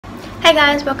Hey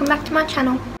guys, welcome back to my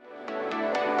channel.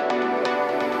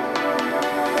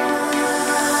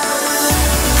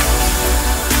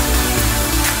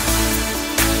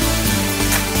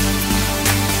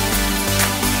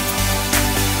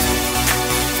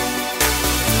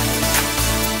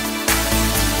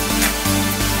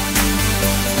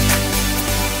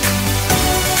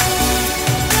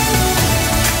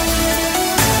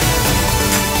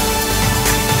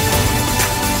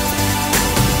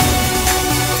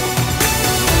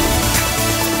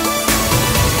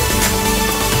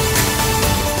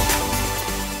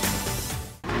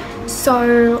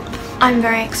 So I'm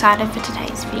very excited for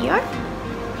today's video.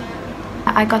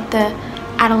 I got the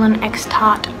Adelaine X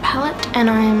Tarte palette and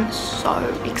I am so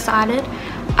excited.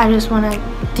 I just want to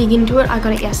dig into it. I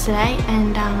got it yesterday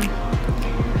and I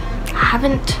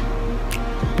haven't,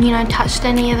 touched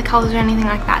any of the colours or anything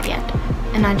like that yet.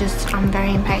 And I'm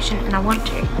very impatient and I want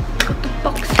to. Got the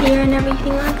box here and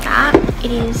everything like that.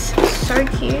 It is so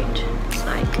cute. It's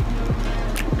like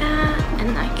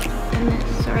and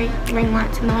there's, sorry, ring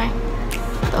lights in the way.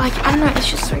 Like, I don't know, it's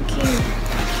just so cute.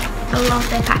 I love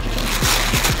their packaging.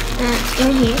 And it's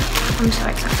in here. I'm so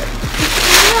excited.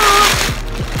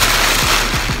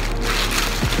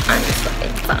 I'm so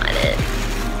excited.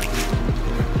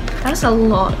 That's a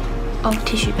lot of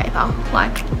tissue paper.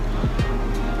 Like,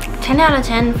 10 out of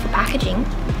 10 for packaging.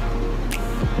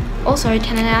 Also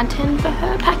 10 out of 10 for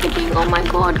her packaging. Oh my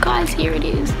god, guys, here it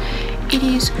is. It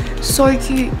is so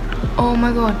cute. Oh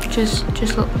my god, just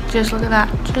look at that.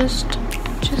 Just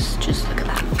look at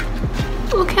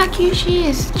that. Look how cute she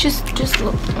is. Just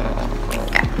look.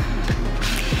 Okay.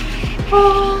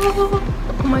 Oh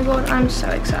my god, I'm so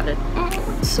excited. Oh,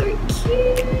 it's so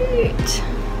cute.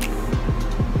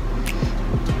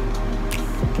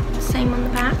 Same on the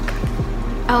back.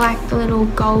 I like the little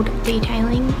gold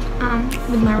detailing.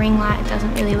 With my ring light, it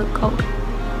doesn't really look gold.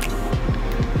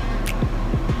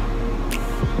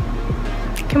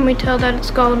 Can we tell that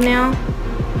it's gold now?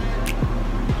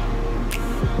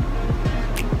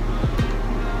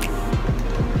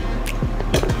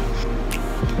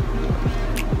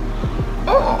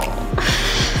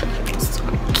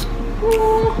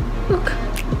 Oh, look.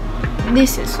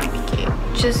 This is super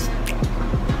cute.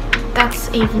 That's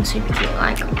even super cute.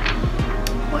 Like,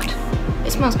 what?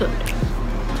 It smells good.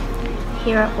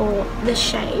 Here are all the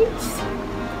shades.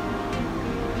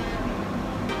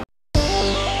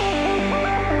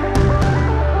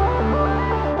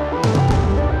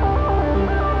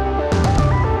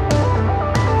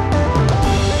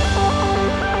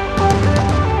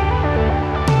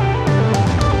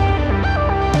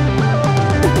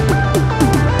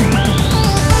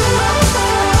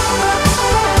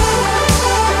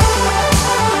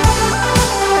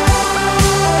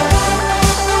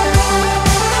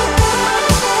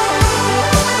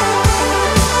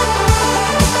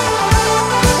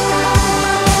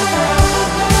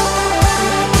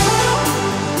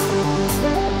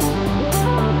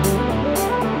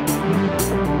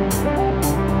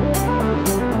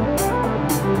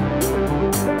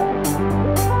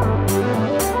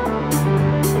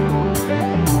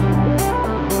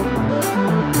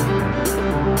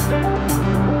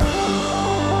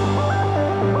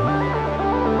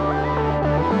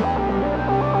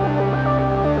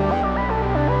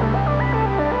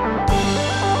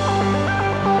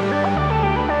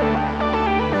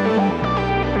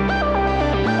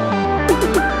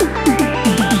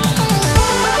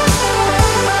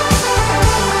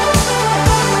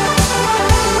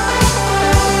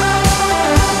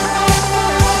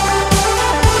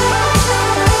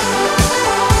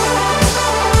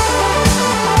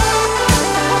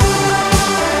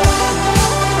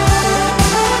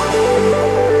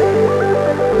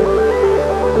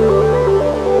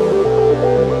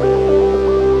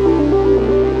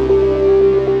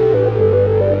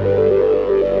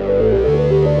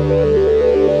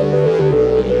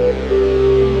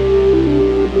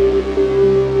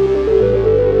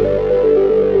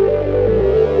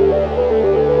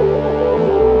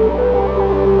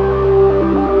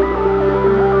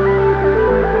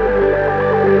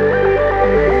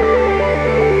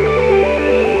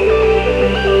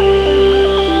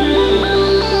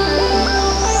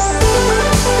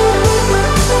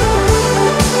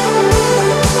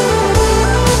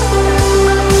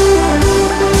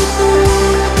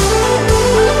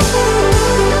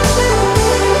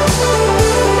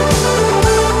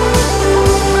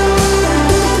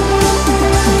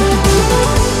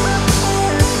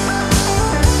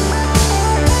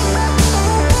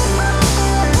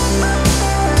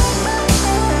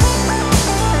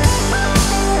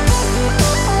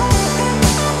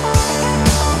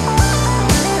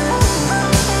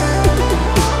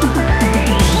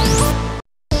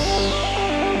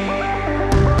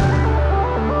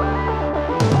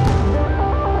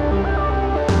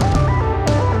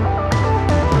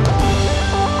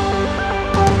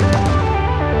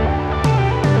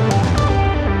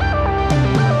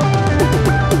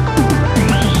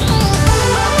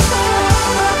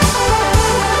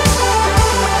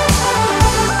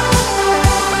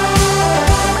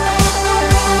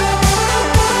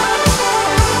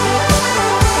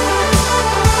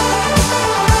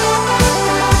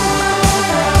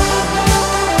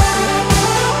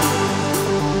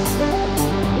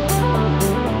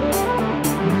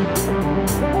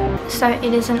 So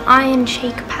it is an eye and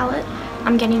cheek palette.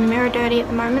 I'm getting the mirror dirty at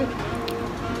the moment.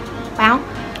 Wow.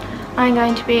 I'm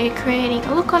going to be creating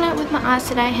a look on it with my eyes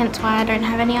today, hence why I don't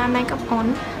have any eye makeup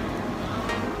on.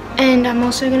 And I'm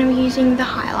also going to be using the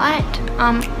highlight.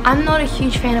 I'm not a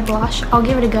huge fan of blush. I'll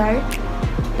give it a go,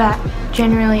 but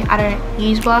generally I don't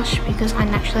use blush because I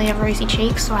naturally have rosy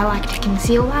cheeks, so I like to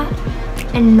conceal that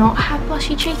and not have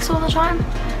blushy cheeks all the time.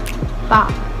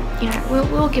 But you know,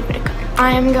 we'll give it a go.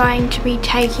 I am going to be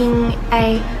taking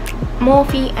a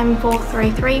Morphe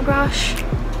M433 brush,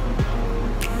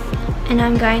 and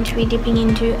I'm going to be dipping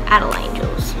into Adelaine.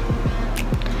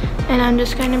 And I'm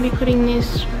just going to be putting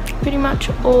this pretty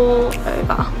much all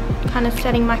over, kind of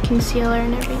setting my concealer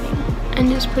and everything,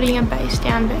 and just putting a base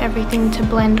down for everything to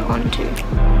blend onto.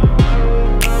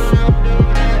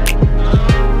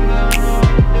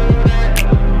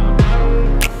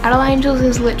 Adelaine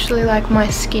is literally like my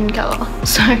skin colour,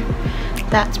 so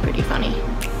that's pretty funny.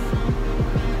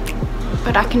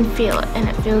 But I can feel it, and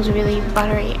it feels really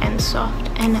buttery and soft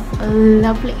and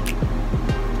lovely.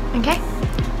 Okay,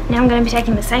 now I'm going to be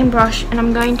taking the same brush and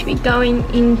I'm going to be going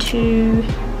into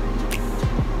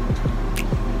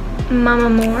Mama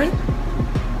Morin,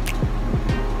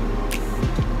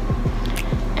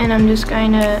 and I'm just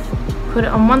going to put it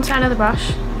on one side of the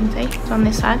brush. You can see it's on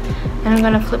this side, and I'm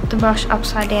going to flip the brush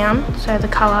upside down so the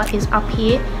colour is up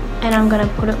here, and I'm going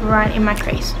to put it right in my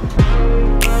crease.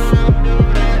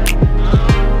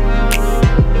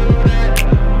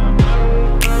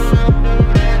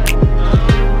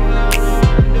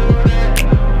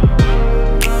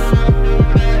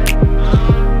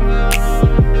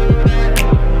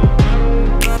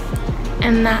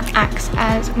 And that acts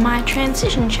as my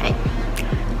transition shape.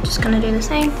 Just going to do the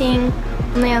same thing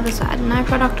on the other side. No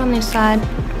product on this side,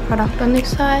 product on this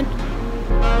side.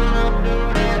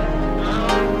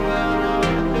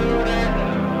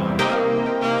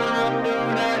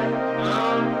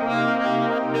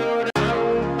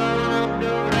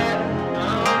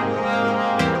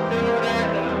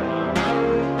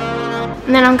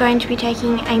 And then I'm going to be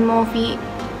taking a Morphe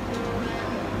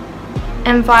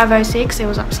M506, it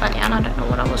was upside down, I don't know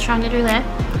what I was trying to do there.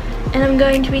 And I'm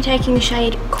going to be taking the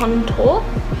shade Contour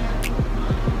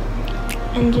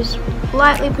and just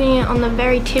lightly putting it on the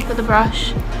very tip of the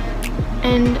brush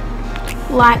and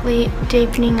lightly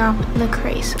deepening up the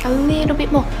crease a little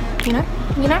bit more, you know.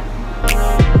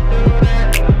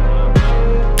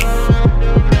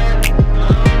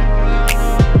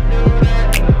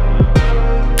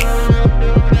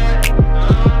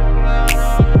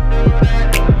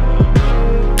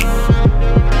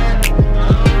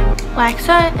 Like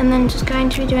so, and then just going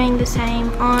to be doing the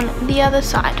same on the other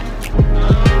side.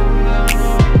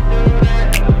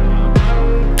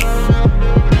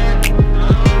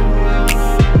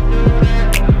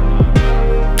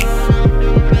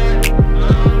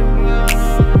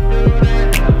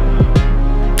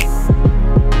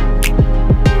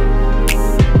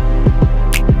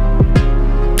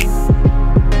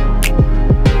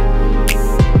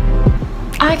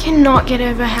 I cannot get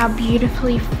over how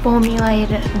beautifully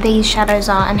formulated these shadows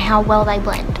are and how well they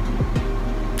blend.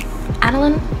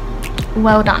 Adelaine,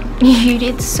 well done. You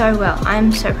did so well.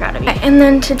 I'm so proud of you. And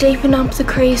then to deepen up the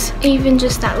crease even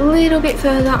just that little bit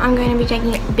further, I'm going to be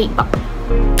taking Beat Bop.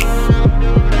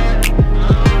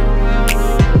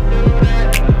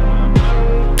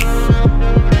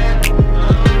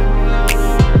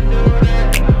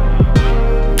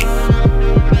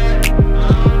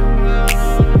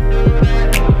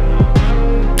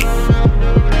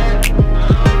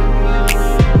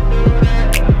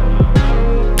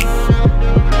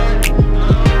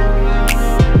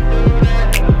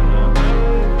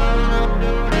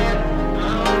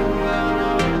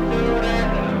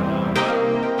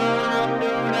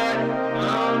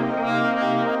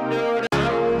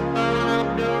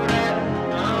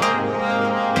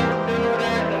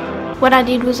 What I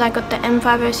did was I got the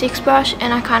M506 brush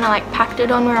and I kind of like packed it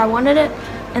on where I wanted it,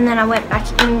 and then I went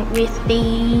back in with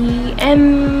the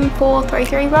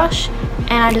M433 brush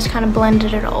and I just kind of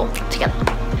blended it all together.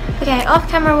 Okay, off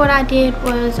camera what I did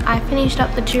was I finished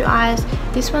up the two eyes.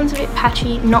 This one's a bit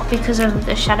patchy, not because of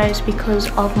the shadows, because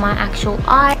of my actual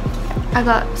eye. I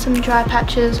got some dry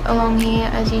patches along here,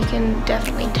 as you can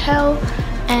definitely tell,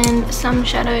 and some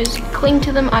shadows cling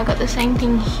to them. I got the same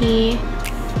thing here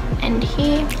and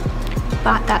here,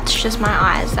 but that's just my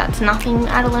eyes. That's nothing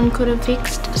Adelaine could have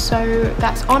fixed, so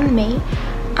that's on me.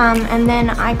 And then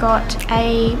I got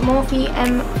a Morphe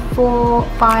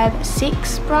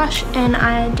M456 brush and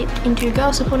I dipped into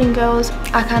Girl Supporting Girls.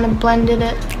 I kind of blended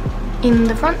it in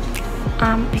the front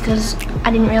because I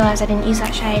didn't realise I didn't use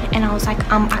that shade, and I was like,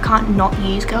 I can't not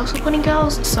use Girls Look Good in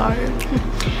Girls, so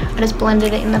I just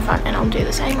blended it in the front, and I'll do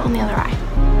the same on the other eye.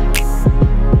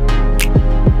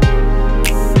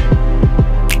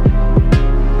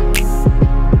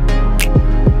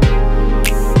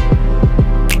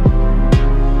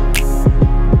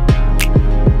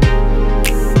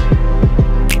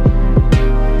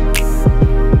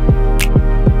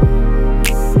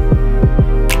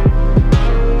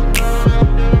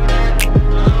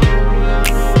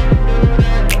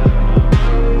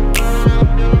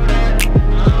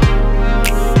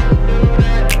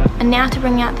 Now to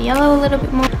bring out the yellow a little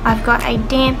bit more, I've got a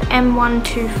damp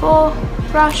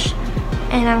M124 brush,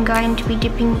 and I'm going to be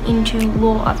dipping into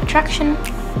Law of Attraction,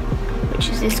 which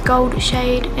is this gold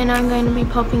shade, and I'm going to be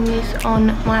popping this on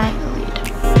my lid.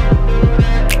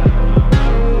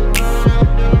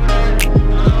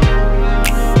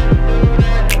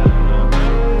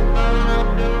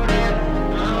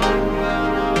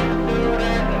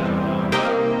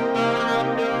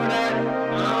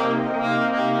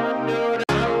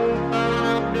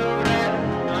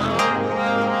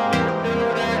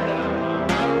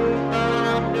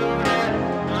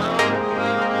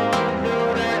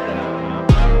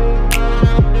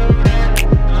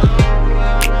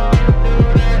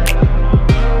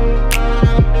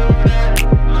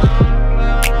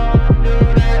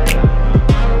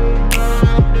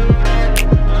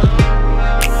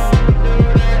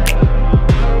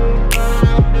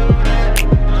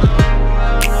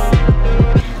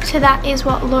 So that is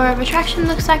what Law of Attraction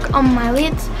looks like on my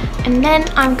lids, and then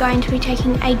I'm going to be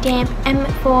taking a damp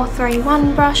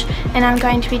M431 brush, and I'm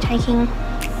going to be taking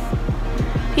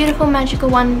Beautiful, Magical,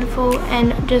 Wonderful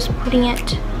and just putting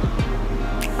it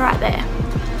right there.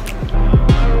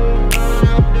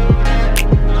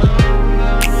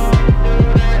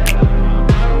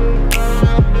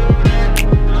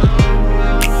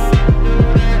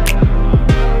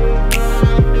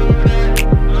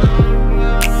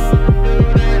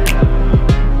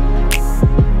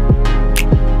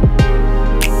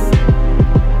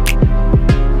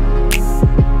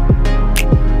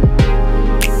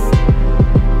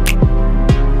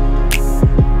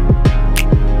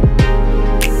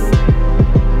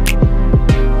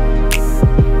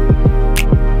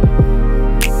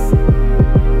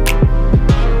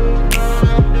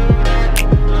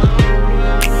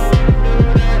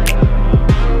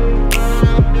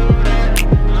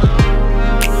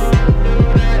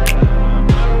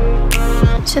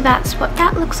 So that's what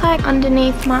that looks like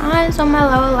underneath my eyes on my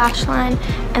lower lash line,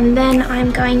 and then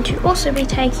I'm going to also be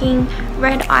taking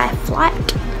Red Eye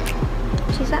Flight,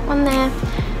 which is that one there,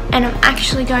 and I'm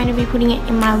actually going to be putting it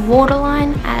in my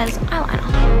waterline as eyeliner.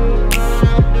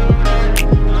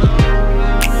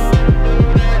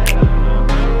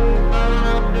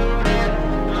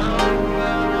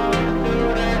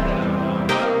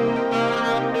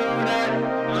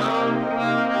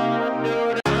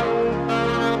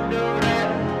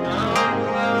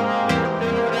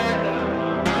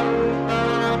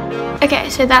 Okay,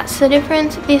 so that's the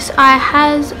difference. This eye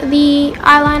has the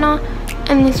eyeliner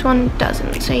and this one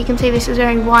doesn't. So you can see this is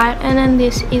very white, and then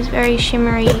this is very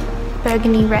shimmery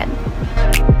burgundy red.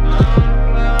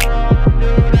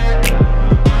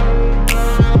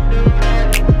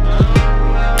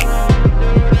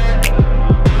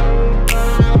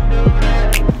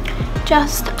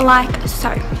 Just like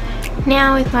so.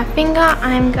 Now with my finger,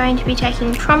 I'm going to be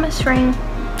taking Promise Ring,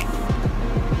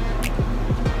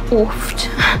 oofed,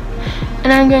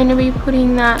 and I'm going to be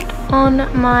putting that on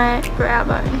my brow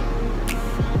bone.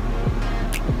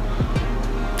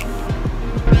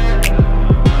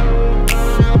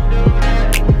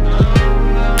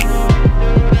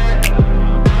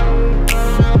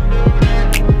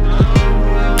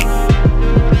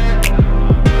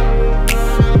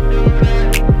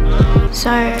 So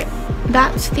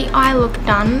that's the eye look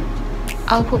done.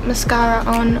 I'll put mascara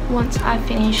on once I've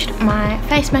finished my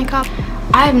face makeup.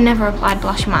 I've never applied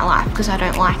blush in my life because I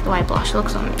don't like the way blush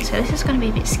looks on me, so this is going to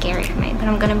be a bit scary for me, but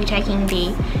I'm going to be taking the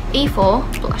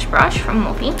E4 blush brush from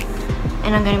Morphe,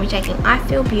 and I'm going to be taking I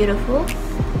Feel Beautiful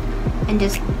and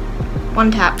just one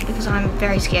tap because I'm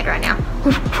very scared right now.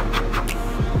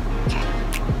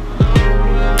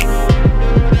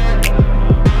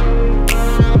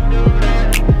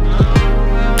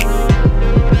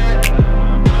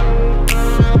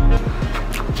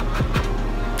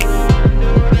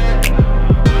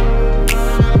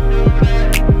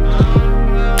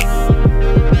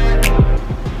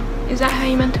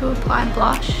 Apply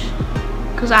blush,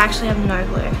 because I actually have no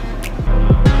glue.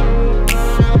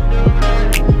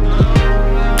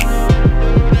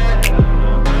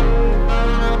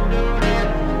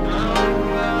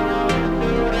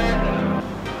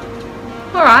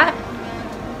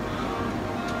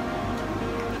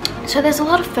 So there's a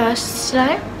lot of firsts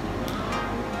today.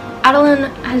 Adelaine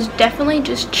has definitely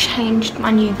just changed my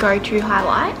new go-to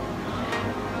highlight.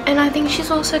 And I think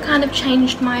she's also kind of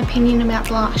changed my opinion about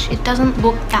blush. It doesn't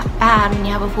look that bad when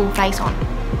you have a full face on.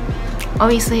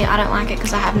 Obviously I don't like it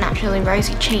because I have naturally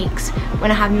rosy cheeks. When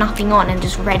I have nothing on and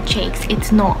just red cheeks,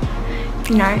 it's not,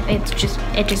 you know, it just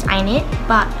ain't it.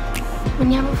 But when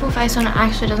you have a full face on, it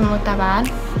actually doesn't look that bad.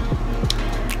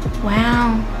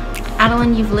 Wow,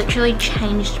 Adelaine, you've literally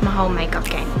changed my whole makeup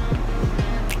game.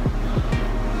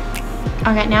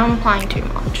 Okay, now I'm applying too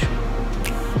much.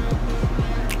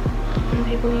 And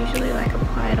people usually like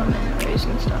apply it on their nose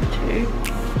and stuff too,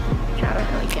 which I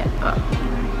don't really get, but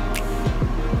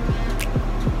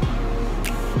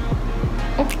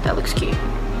oh, that looks cute.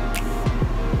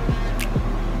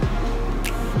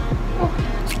 Oh,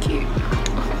 that's cute.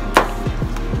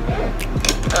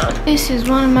 This is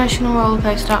one emotional roller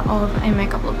coaster of a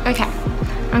makeup look. Okay,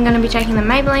 I'm going to be taking the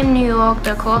Maybelline New York,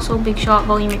 the Colossal Big Shot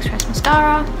Volume Express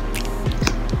Mascara,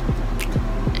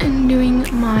 and doing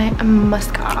my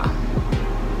mascara.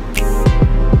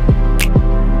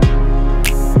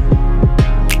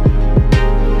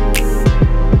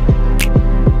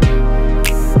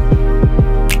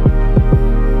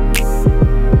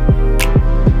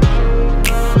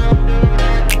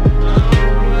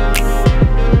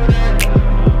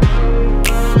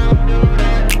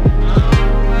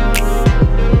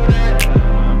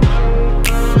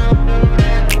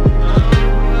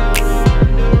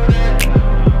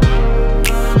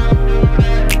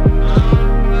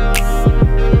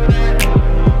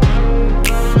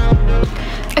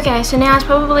 Okay, so now is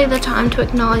probably the time to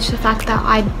acknowledge the fact that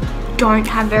I don't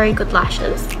have very good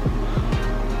lashes.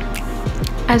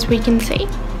 As we can see,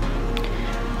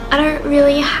 I don't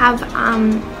really have,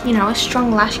 you know, a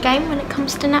strong lash game when it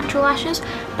comes to natural lashes,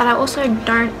 but I also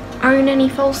don't own any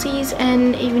falsies,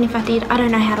 and even if I did, I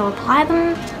don't know how to apply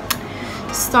them.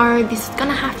 So this is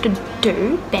gonna have to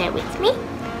do, bear with me.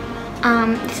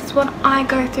 This is what I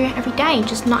go through every day,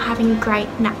 just not having great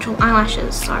natural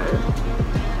eyelashes, so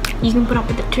you can put up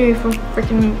with it too for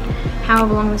freaking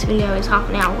however long this video is, half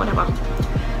an hour, whatever.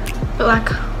 But like,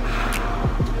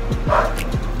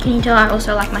 can you tell I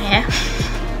also like my hair?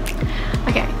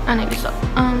 Okay, I need to stop.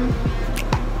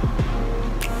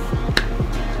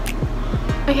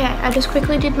 Okay, I just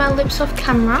quickly did my lips off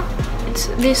camera. It's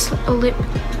this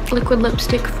liquid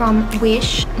lipstick from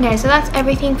Wish. Okay, so that's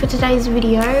everything for today's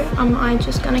video. Am I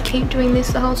just gonna keep doing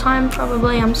this the whole time?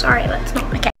 Probably. I'm sorry, let's not.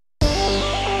 Okay.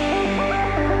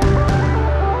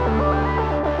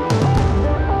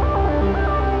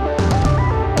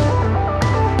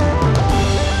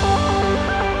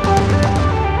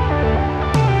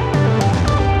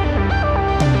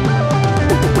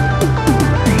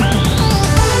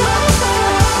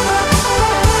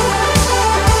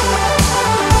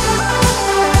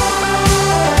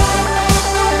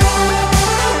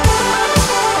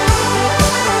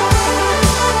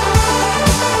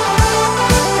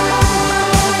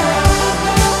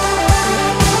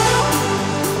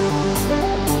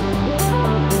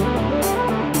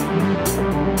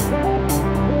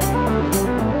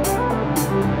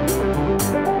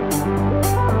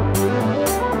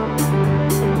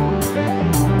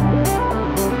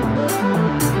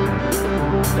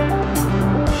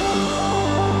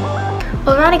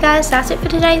 Alrighty guys, that's it for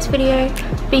today's video.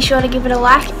 Be sure to give it a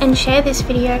like and share this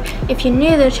video. If you're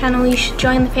new to the channel, you should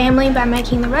join the family by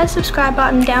making the red subscribe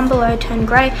button down below turn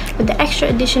grey with the extra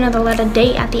addition of the letter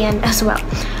D at the end as well.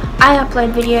 I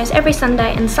upload videos every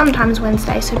Sunday and sometimes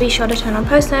Wednesday, so be sure to turn on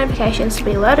post notifications to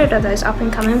be alerted of those up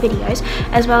and coming videos,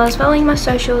 as well as following my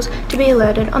socials to be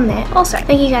alerted on there also.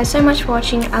 Thank you guys so much for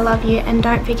watching. I love you, and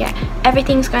don't forget,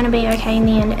 everything's going to be okay in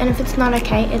the end, and if it's not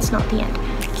okay, it's not the end.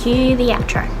 Cue the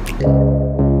outro.